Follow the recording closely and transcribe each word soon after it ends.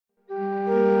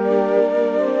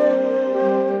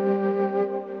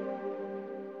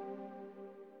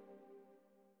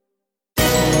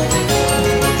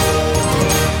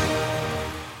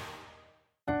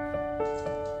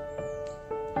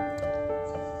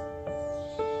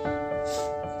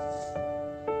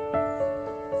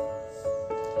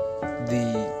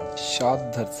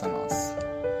Shardarsanas.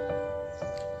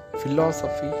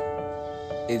 Philosophy,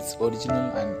 its original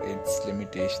and its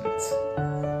limitations.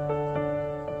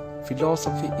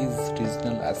 Philosophy is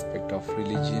regional aspect of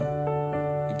religion.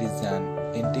 It is an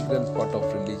integral part of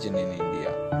religion in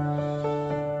India.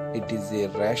 It is a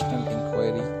rational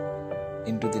inquiry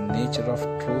into the nature of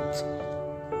truth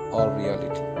or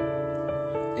reality.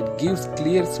 It gives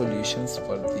clear solutions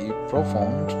for the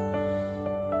profound,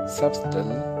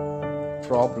 subtle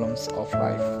problems of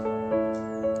life.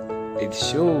 It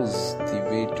shows the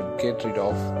way to get rid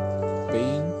of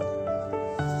pain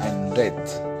and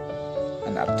death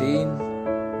and attain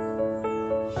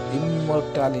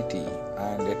immortality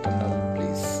and eternal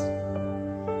bliss.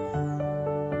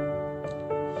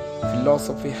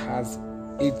 Philosophy has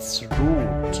its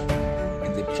root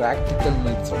in the practical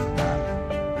needs of man.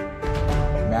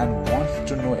 Man wants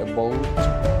to know about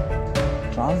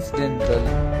transcendental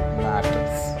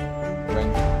matters when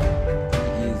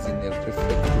he is in a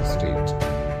reflective state.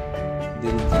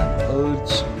 There is an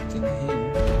urge within him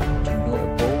to know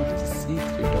about the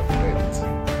secret of death,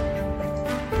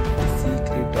 the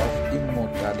secret of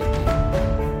immortality,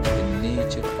 the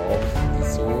nature of the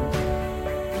soul,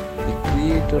 the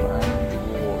creator and the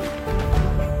world.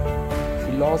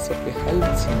 Philosophy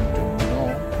helps him to know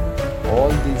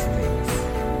all these things.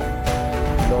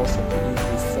 Philosophy is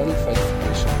the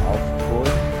self-expression of God,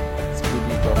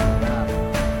 spirit of man.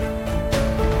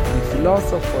 The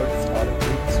philosophers are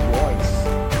its voice.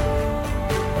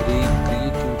 Great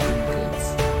creative thinkers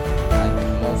and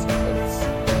philosophers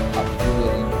appear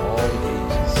in all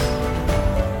ages.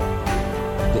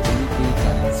 They educate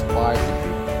and inspire the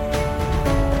people.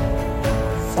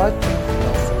 Certain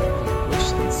philosophical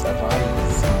questions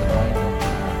arise in the mind of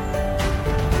man.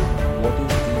 What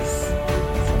is this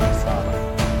samsara?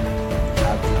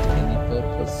 Has it any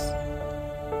purpose?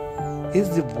 Is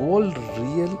the world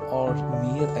real or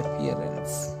mere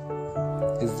appearance?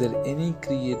 Is there any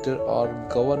creator or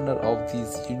governor of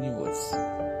this universe?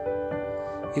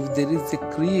 If there is a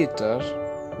creator,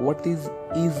 what is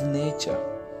his nature?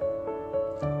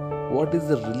 What is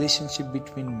the relationship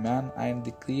between man and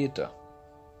the creator?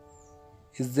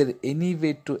 Is there any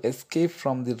way to escape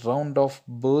from the round of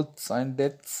births and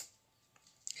deaths?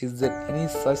 Is there any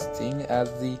such thing as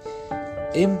the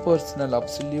impersonal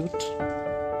absolute?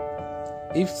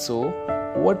 If so,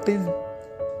 what is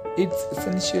its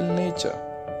essential nature?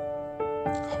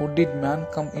 How did man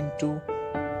come into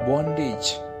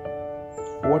bondage?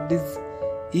 What is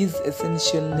his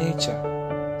essential nature?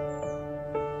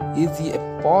 Is he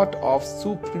a part of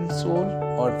Supreme Soul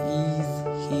or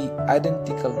is he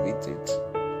identical with it?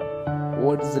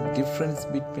 What is the difference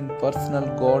between personal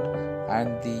God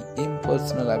and the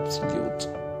impersonal Absolute?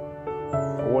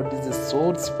 What is the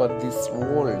source for this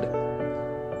world?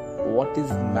 What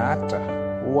is matter?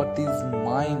 What is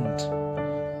mind?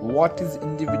 What is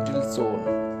individual soul?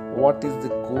 What is the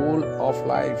goal of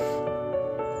life?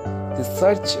 The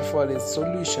search for a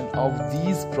solution of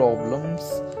these problems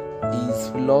is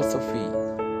philosophy.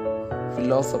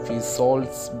 Philosophy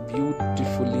solves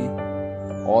beautifully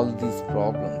all these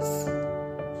problems.